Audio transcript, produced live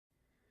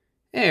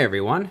Hey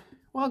everyone,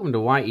 welcome to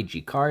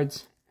YEG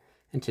Cards,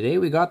 and today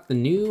we got the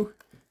new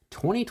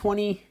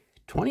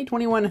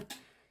 2020-2021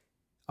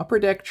 Upper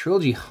Deck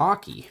Trilogy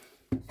Hockey.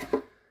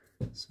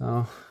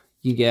 So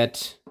you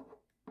get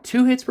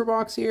 2 hits per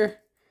box here.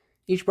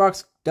 Each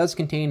box does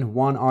contain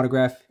 1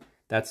 autograph.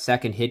 That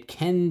second hit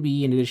can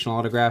be an additional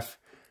autograph.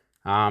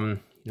 More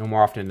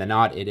often than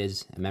not, it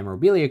is a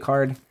memorabilia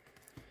card.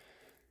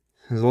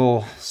 It's a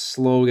little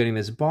slow getting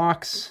this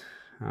box.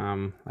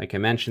 Like I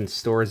mentioned,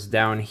 stores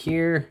down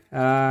here.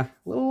 A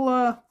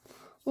little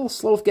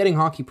slow with getting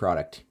hockey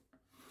product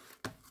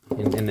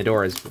in the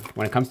doors.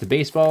 When it comes to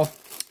baseball,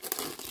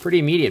 it's pretty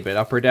immediate. But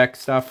Upper Deck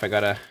stuff, I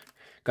gotta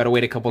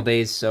wait a couple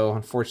days. So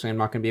unfortunately, I'm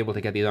not gonna be able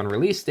to get these on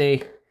release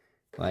day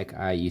like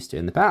I used to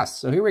in the past.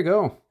 So here we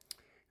go.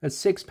 That's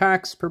 6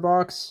 packs per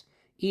box.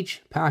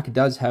 Each pack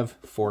does have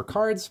 4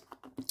 cards.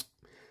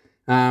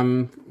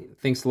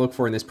 Things to look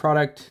for in this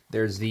product.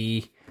 There's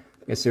the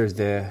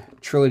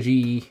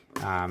Trilogy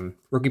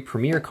Rookie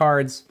Premier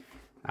cards,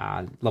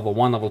 level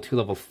 1, level 2,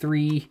 level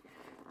 3.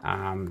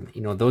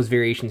 Those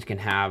variations can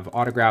have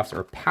autographs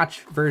or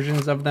patch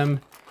versions of them.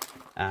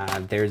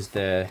 There's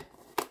the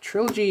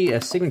Trilogy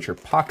signature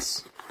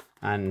pucks,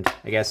 and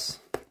I guess,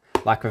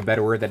 lack of a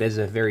better word, that is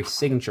a very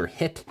signature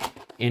hit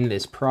in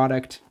this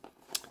product.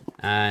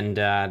 And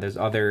there's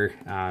other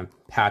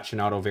patch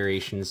and auto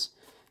variations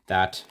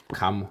that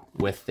come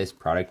with this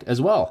product as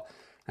well.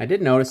 I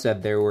did notice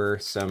that there were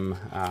some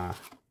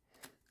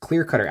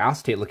clear cutter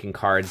acetate looking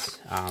cards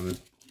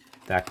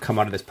that come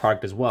out of this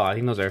product as well. I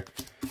think those are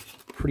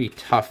pretty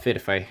tough fit.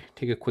 If I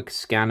take a quick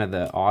scan of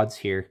the odds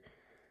here,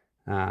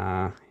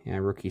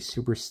 rookie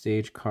super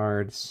stage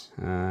cards,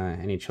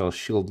 NHL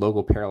Shield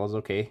logo parallels,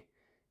 okay.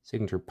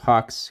 Signature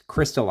pucks,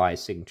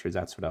 crystallized signatures,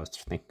 that's what I was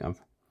thinking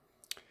of.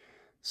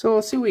 So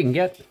let's see what we can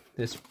get.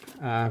 This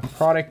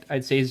product,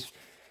 I'd say, is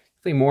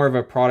definitely more of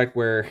a product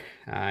where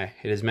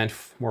it is meant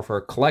more for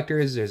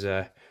collectors.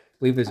 I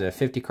believe there's a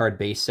 50 card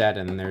base set,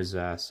 and there's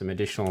some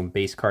additional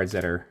base cards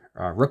that are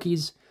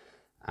rookies,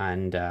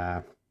 and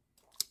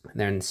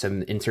then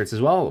some inserts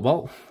as well.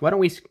 Well, why don't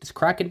we just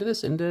crack into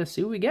this and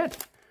see what we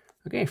get?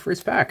 Okay,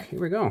 first pack, here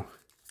we go.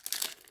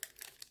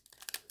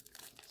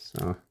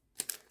 So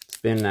it's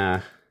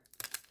been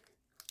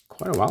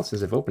quite a while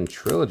since I've opened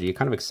Trilogy.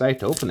 Kind of excited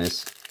to open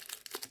this.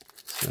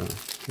 So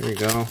here we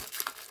go.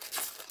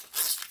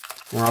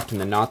 More often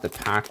than not, the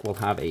pack will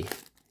have a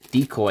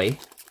decoy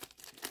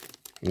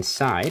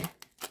inside.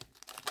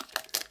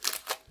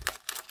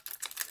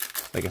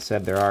 Like I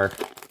said, there are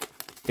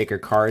thicker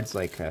cards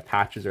like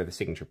patches or the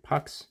signature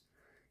pucks.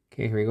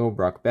 Okay, here we go.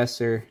 Brock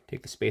Besser.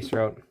 Take the spacer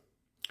out.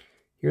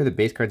 Here are the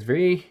base cards.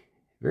 Very,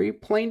 very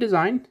plain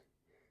design.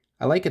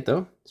 I like it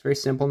though. It's very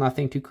simple.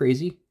 Nothing too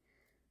crazy.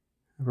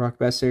 Brock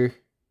Besser.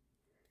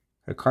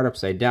 Got a card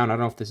upside down. I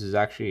don't know if this is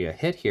actually a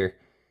hit here.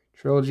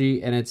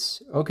 Trilogy, and it's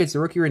the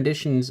rookie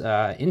renditions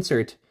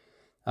insert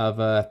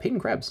of Peyton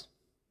Krebs.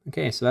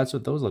 Okay, so that's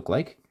what those look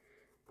like.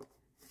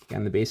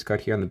 Again, the base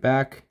card here on the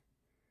back.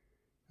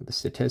 The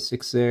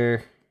statistics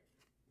there.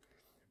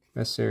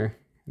 Besser.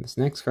 And this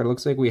next card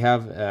looks like we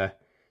have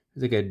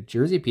like a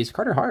jersey piece.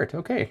 Carter Hart.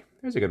 Okay,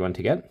 there's a good one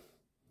to get.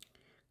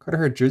 Carter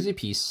Hart jersey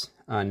piece,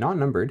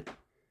 non-numbered,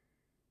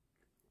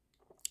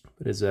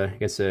 but is I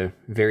guess a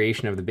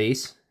variation of the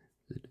base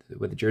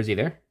with the jersey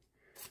there.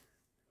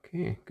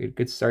 Okay,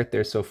 good start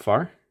there so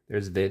far.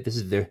 This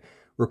is the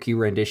rookie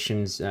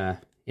renditions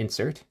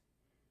insert.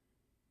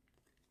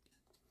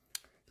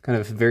 Kind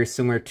of very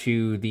similar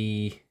to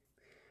the, I'm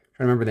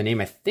trying to remember the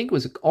name. I think it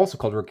was also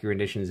called rookie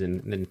renditions in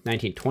the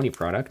 1920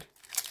 product.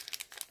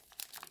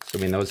 So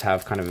I mean, those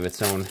have kind of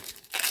its own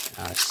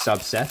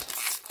subset,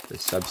 the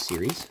sub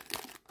series.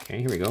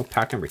 Okay, here we go.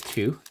 Pack number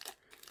 2.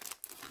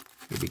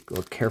 Maybe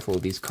go careful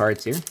with these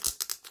cards here.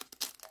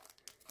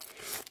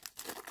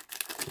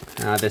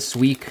 This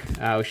week,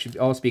 we should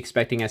also be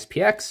expecting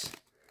SPX.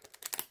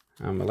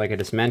 But like I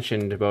just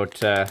mentioned about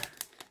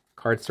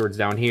card swords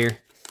down here,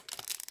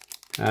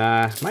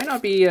 might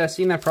not be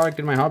seeing that product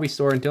in my hobby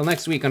store until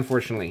next week,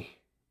 unfortunately.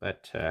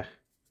 But, all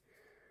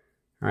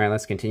right,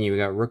 let's continue. We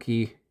got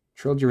rookie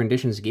Trilogy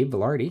renditions, Gabe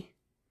Velarde.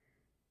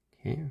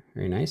 Okay,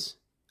 very nice.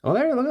 Oh,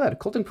 there, look at that,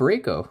 Colton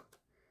Parayko.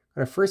 Got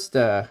our first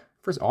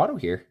auto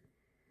here.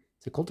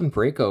 It's a Colton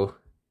Parayko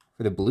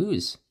for the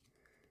Blues.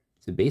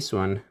 It's a base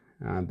one.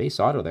 Base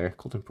auto there,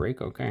 Colton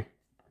Parayko, okay.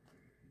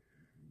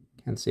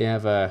 Can't say I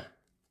have a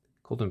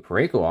Colton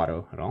Parayko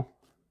auto at all.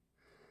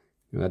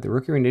 We got the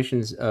rookie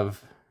renditions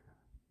of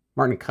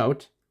Martin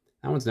Kaut.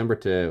 That one's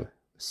numbered to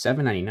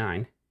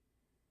 799.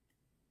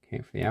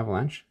 Okay, for the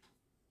Avalanche.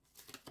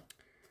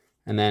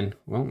 And then,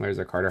 well, there's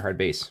our Carter Hart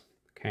base.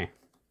 Okay.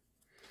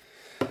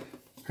 All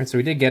right, so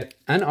we did get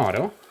an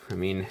auto. I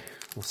mean,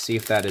 we'll see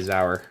if that is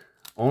our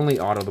only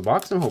auto of the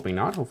box. I'm hoping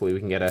not. Hopefully we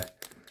can get a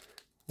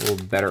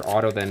little better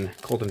auto than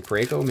Colton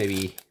Parayko,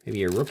 maybe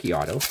a rookie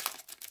auto.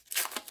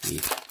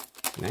 Be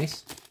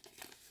nice.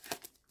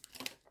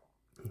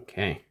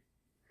 Okay,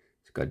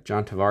 it's got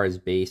John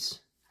Tavares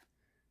base,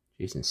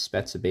 Jason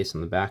Spezza base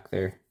on the back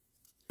there.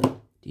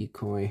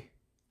 Decoy.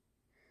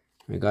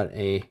 We got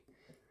a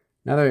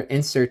Another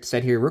insert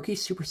set here, Rookie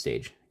Super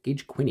Stage,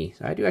 Gage Quinney.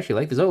 So I do actually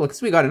like this. Oh, look,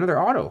 we got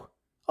another auto.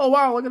 Oh,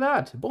 wow, look at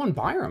that. Bowen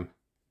Byram.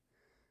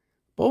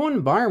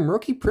 Bowen Byram,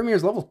 Rookie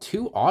Premier's level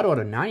 2 auto out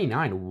of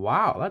 99.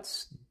 Wow,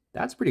 that's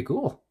pretty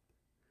cool.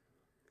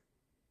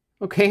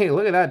 Okay,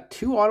 look at that.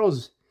 2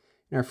 autos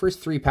in our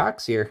first 3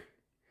 packs here.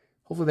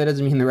 Hopefully that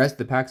doesn't mean the rest of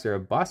the packs are a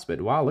bust,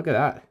 but wow, look at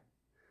that.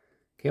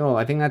 Okay, well,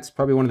 I think that's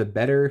probably one of the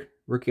better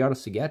rookie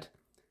autos to get.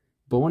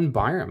 Bowen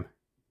Byram,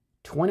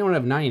 21 out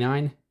of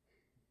 99.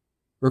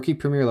 Rookie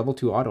Premier Level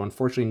 2 auto.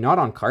 Unfortunately, not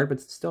on card,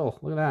 but still,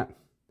 look at that.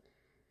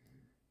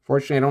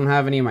 Fortunately, I don't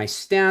have any of my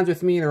stands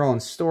with me. They're all in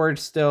storage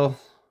still.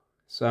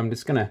 So I'm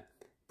just going to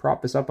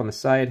prop this up on the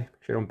side.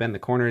 Make sure I don't bend the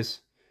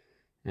corners.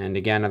 And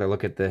again, another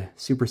look at the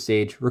Super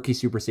Stage, Rookie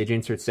Super Stage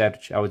insert set,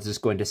 which I was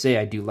just going to say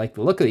I do like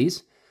the look of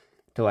these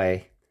until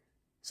I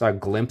saw a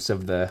glimpse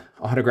of the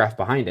autograph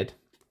behind it.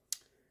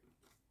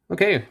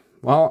 Okay,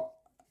 well,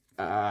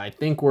 I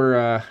think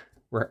we're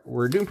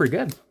doing pretty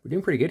good. We're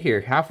doing pretty good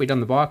here. Halfway down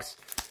the box.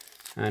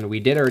 And we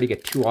did already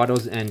get 2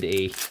 autos and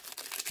a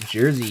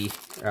jersey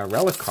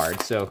relic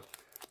card, so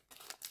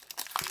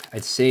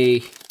I'd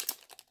say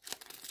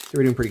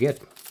we're doing pretty good.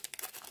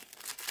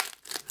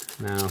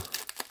 Now,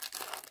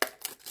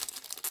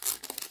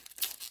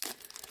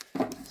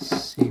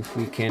 let's see if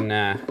we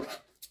can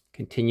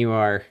continue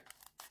our...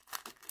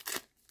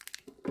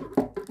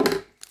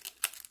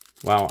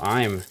 Wow,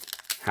 I'm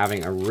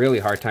having a really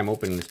hard time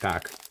opening this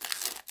pack.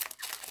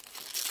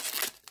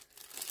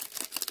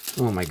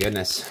 Oh my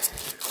goodness.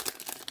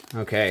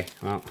 Okay,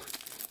 well,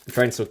 I'm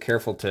trying so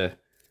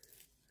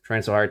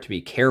hard to be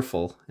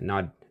careful and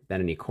not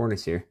bend any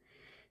corners here.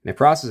 In the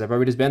process, I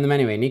probably just bend them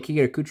anyway.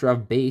 Nikita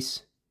Kucherov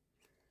base.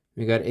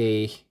 We got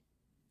a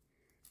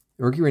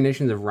rookie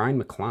renditions of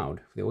Ryan McLeod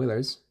for the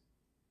Oilers.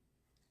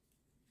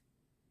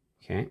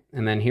 Okay,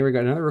 and then here we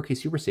got another rookie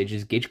super stage.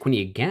 Is Gage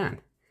Quinney again.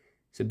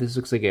 So this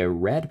looks like a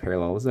red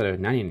parallel. Is that a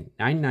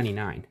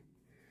 $9.99?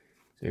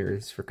 So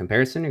here's for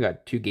comparison. We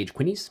got 2 Gage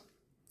Quinneys.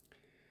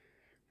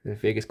 The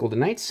Vegas Golden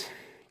Knights.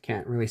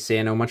 Can't really say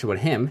I know much about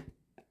him.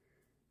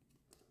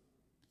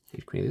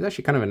 Gage Quinney. It's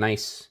actually kind of a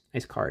nice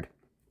card.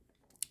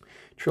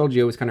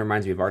 Trilogy always kind of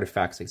reminds me of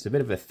Artifacts. Like it's a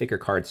bit of a thicker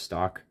card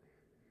stock.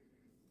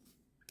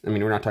 I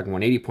mean, we're not talking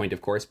 180 point,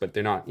 of course, but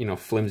they're not, you know,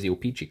 flimsy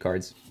O-Pee-Chee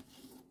cards.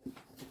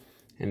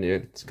 And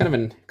it's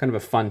kind of a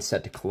fun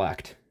set to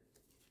collect.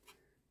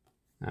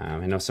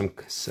 I know some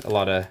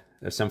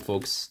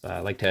folks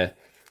like to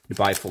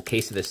buy a full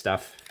case of this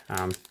stuff.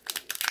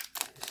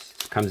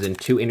 It comes in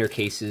 2 inner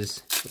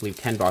cases, I believe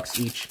 $10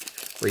 each,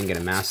 or you can get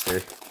a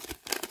master.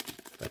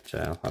 But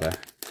a lot of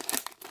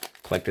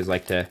collectors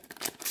like to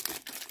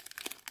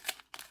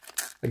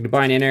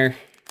buy an inner,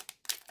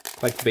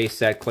 collect the base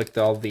set, collect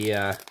all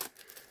the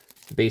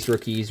base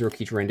rookies,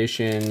 rookie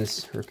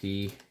renditions,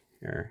 rookie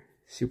or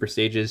super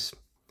stages.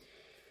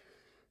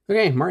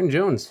 Okay, Martin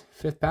Jones,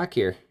 5th pack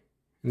here.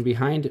 And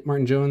behind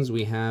Martin Jones,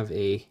 we have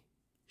a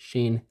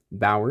Shane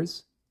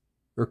Bowers,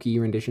 rookie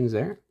renditions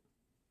there.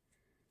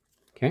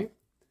 Okay.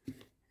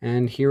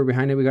 And here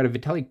behind it, we got a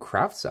Vitaly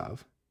Kravtsov,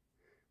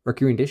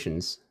 rookie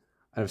renditions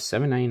out of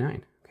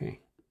 $7.99. Okay.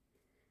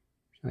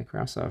 Vitaly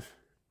Kravtsov.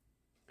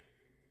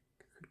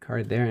 Good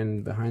card there.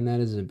 And behind that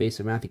is a base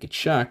of Matthew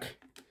Tkachuk.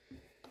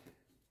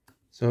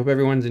 So I hope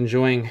everyone's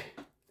enjoying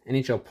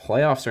NHL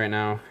playoffs right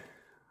now.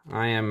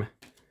 I am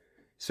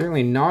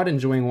certainly not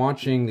enjoying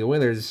watching the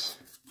Oilers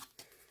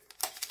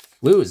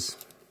lose.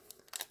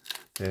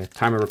 The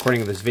time of recording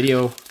of this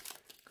video,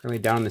 currently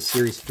down in the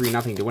series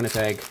 3-0 to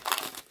Winnipeg.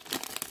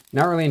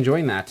 Not really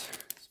enjoying that,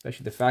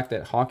 especially the fact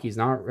that hockey's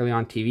not really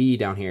on TV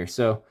down here.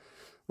 So,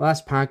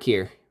 last pack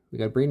here, we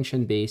got Braden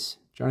Shen base,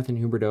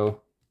 Jonathan Huberdeau,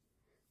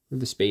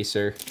 the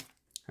spacer.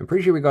 I'm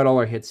pretty sure we got all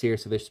our hits here,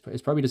 so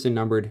it's probably just a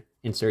numbered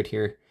insert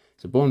here.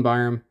 So Bowen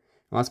Byram,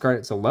 last card,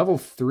 it's a level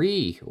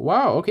 3.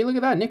 Wow, okay, look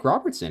at that, Nick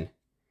Robertson.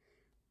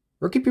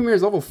 Rookie Premier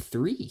is level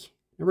 3,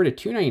 numbered at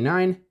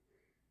 $2.99.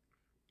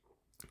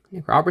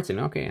 Nick Robertson,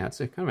 okay,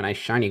 that's a kind of a nice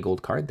shiny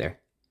gold card there.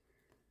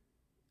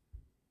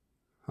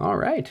 All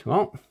right,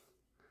 well,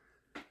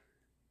 I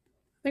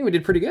think we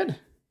did pretty good.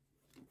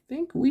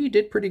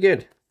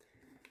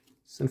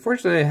 So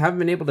unfortunately, I haven't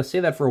been able to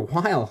say that for a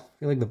while. I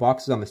feel like the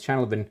boxes on this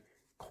channel have been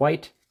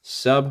quite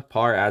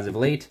subpar as of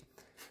late.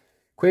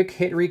 Quick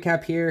hit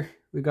recap here.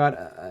 We got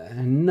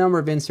a number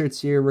of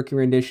inserts here. Rookie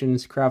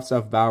renditions,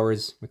 Kravtsov,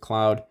 Bowers,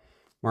 McLeod,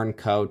 Martin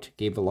Kaut,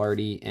 Gabe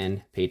Vilardi,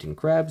 and Peyton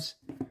Krebs.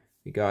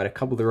 We got a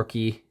couple of the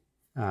rookie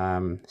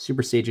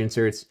super stage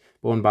inserts,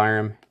 Bowen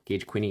Byram,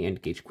 Gage Quinney, and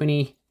Gage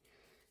Quinney.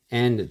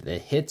 And the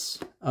hits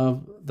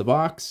of the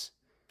box.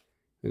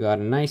 We got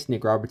a nice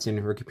Nick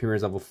Robertson, Rookie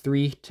Premier's level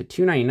 3 to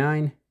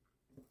 $2.99.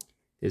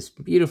 This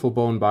beautiful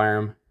Bowen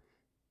Byram,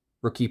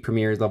 Rookie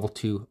Premier's level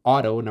 2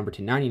 auto, number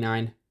to $99.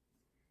 And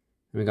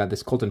we got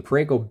this Colton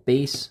Parayko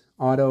base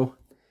auto.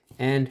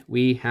 And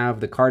we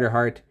have the Carter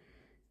Hart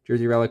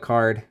jersey relic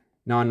card,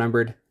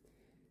 non-numbered.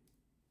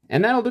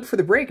 And that'll do it for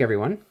the break,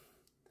 everyone.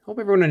 Hope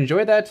everyone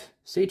enjoyed that.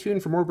 Stay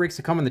tuned for more breaks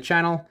to come on the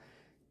channel.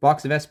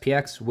 Box of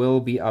SPX will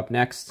be up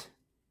next,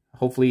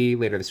 hopefully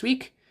later this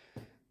week.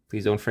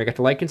 Please don't forget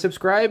to like and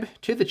subscribe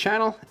to the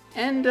channel,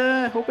 and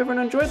hope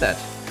everyone enjoyed that.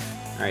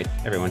 All right,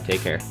 everyone,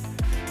 take care.